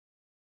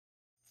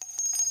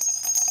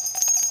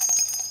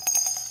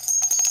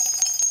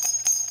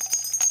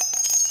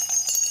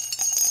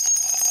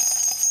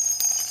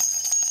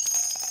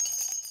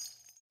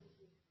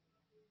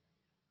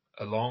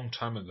long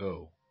time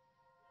ago,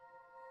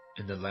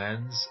 in the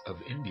lands of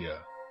India,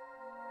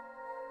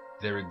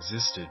 there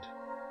existed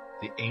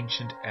the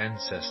ancient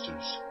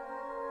ancestors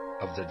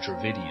of the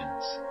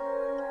Dravidians.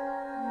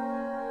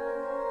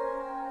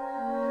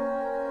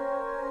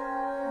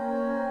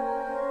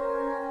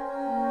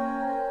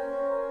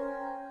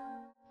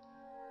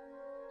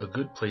 A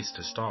good place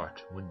to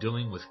start when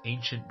dealing with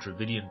ancient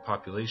Dravidian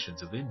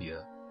populations of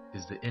India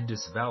is the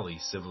Indus Valley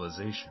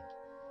civilization.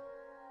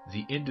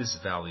 The Indus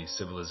Valley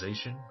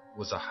civilization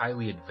was a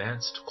highly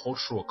advanced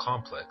cultural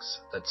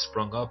complex that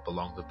sprung up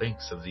along the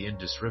banks of the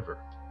Indus River.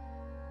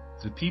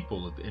 The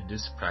people of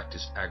Indus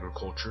practiced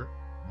agriculture,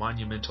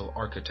 monumental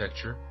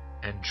architecture,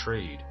 and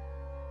trade.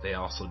 They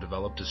also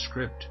developed a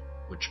script,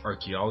 which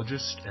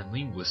archaeologists and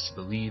linguists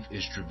believe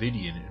is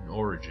Dravidian in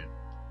origin.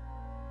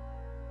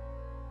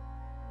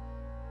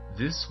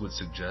 This would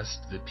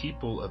suggest the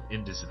people of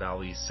Indus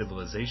Valley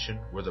civilization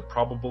were the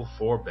probable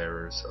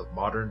forebearers of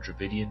modern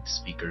Dravidian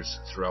speakers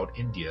throughout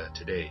India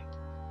today.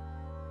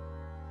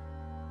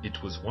 It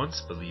was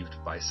once believed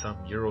by some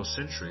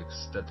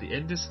Eurocentrics that the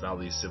Indus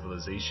Valley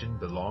civilization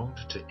belonged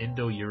to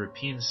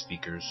Indo-European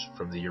speakers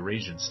from the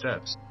Eurasian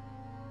steppes.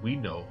 We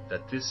know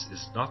that this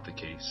is not the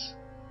case.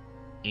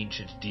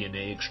 Ancient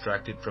DNA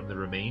extracted from the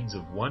remains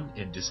of one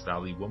Indus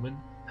Valley woman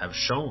have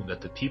shown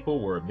that the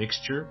people were a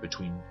mixture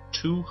between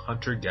two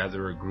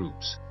hunter-gatherer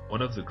groups.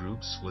 One of the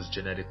groups was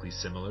genetically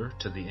similar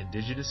to the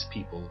indigenous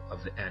people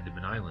of the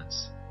Andaman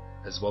Islands,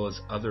 as well as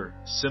other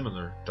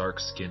similar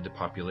dark-skinned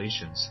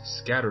populations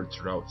scattered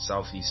throughout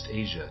Southeast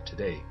Asia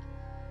today.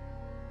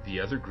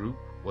 The other group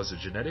was a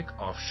genetic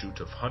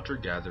offshoot of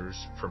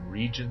hunter-gatherers from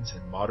regions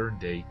in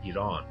modern-day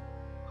Iran,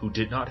 who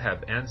did not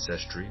have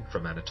ancestry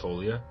from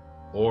Anatolia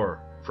or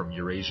from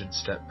Eurasian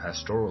steppe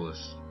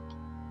pastoralists.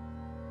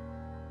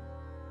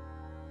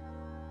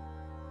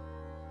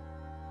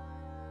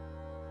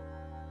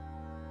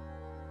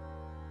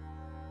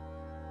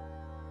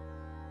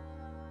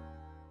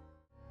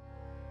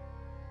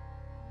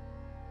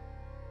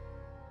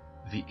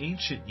 The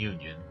ancient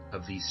union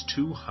of these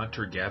two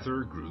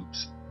hunter-gatherer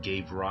groups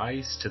gave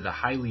rise to the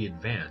highly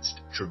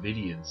advanced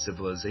Dravidian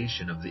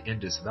civilization of the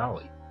Indus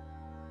Valley.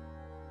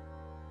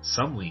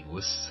 Some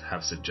linguists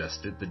have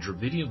suggested the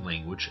Dravidian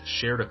language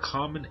shared a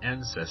common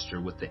ancestor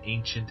with the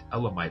ancient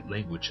Elamite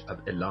language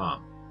of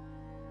Elam.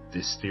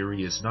 This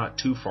theory is not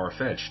too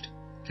far-fetched,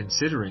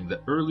 considering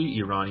the early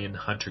Iranian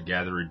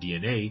hunter-gatherer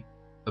DNA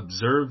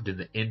observed in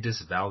the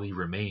Indus Valley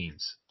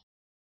remains.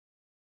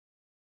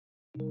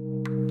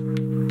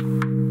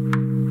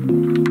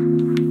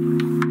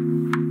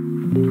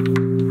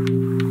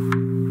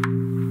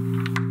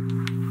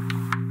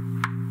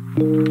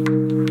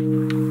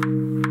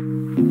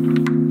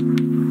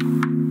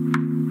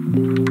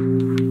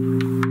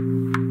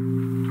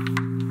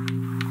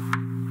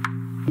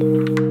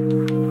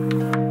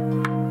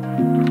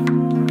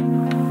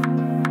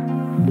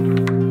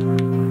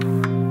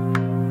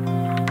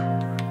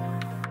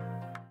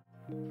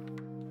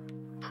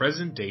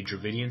 Present-day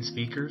Dravidian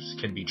speakers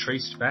can be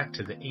traced back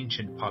to the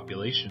ancient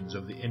populations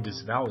of the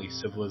Indus Valley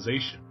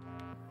civilization.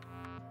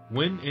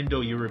 When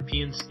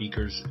Indo-European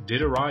speakers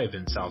did arrive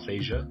in South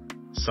Asia,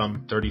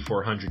 some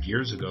 3,400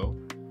 years ago,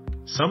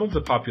 some of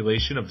the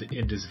population of the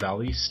Indus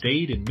Valley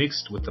stayed and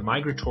mixed with the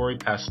migratory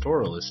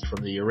pastoralists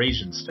from the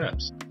Eurasian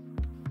steppes.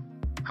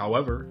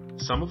 However,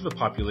 some of the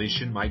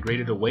population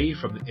migrated away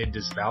from the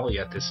Indus Valley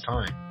at this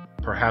time,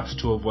 perhaps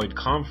to avoid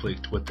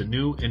conflict with the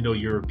new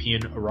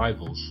Indo-European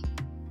arrivals.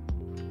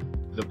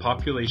 The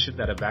population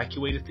that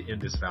evacuated the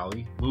Indus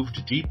Valley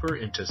moved deeper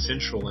into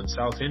central and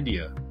South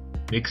India,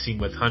 mixing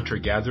with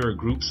hunter-gatherer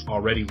groups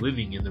already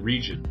living in the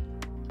region.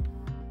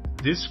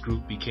 This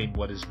group became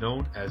what is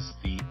known as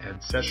the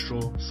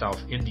ancestral South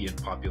Indian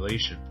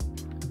population.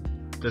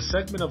 The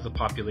segment of the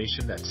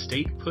population that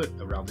stayed put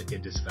around the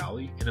Indus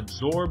Valley and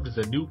absorbed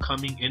the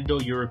new-coming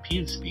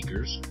Indo-European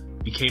speakers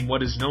became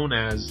what is known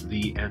as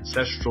the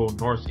ancestral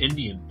North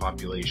Indian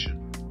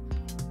population.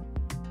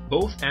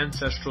 Both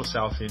ancestral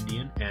South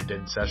Indian and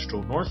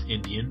ancestral North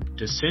Indian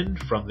descend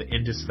from the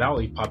Indus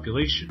Valley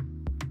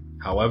population.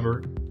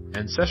 However,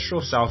 ancestral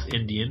South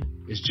Indian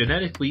is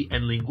genetically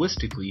and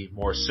linguistically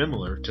more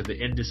similar to the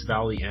Indus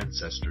Valley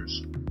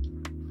ancestors.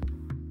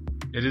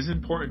 It is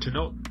important to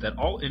note that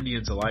all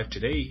Indians alive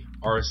today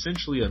are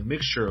essentially a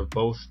mixture of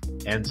both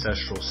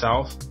ancestral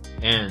South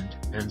and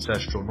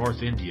ancestral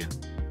North Indian.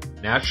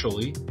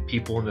 Naturally,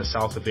 people in the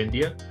south of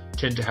India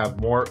tend to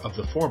have more of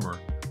the former,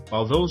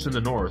 while those in the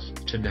north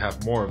tend to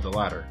have more of the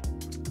latter.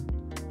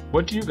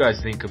 What do you guys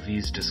think of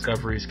these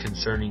discoveries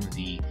concerning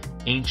the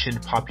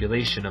ancient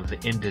population of the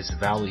Indus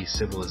Valley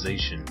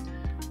civilization?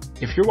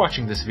 If you're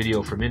watching this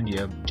video from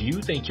India, do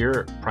you think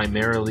you're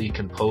primarily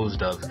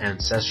composed of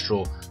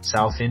ancestral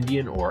South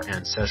Indian or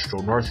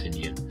ancestral North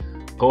Indian?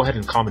 Go ahead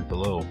and comment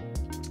below.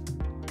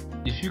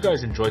 If you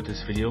guys enjoyed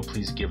this video,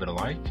 please give it a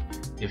like.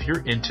 If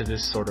you're into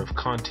this sort of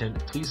content,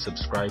 please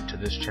subscribe to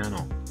this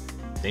channel.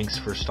 Thanks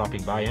for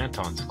stopping by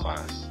Anton's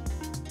class.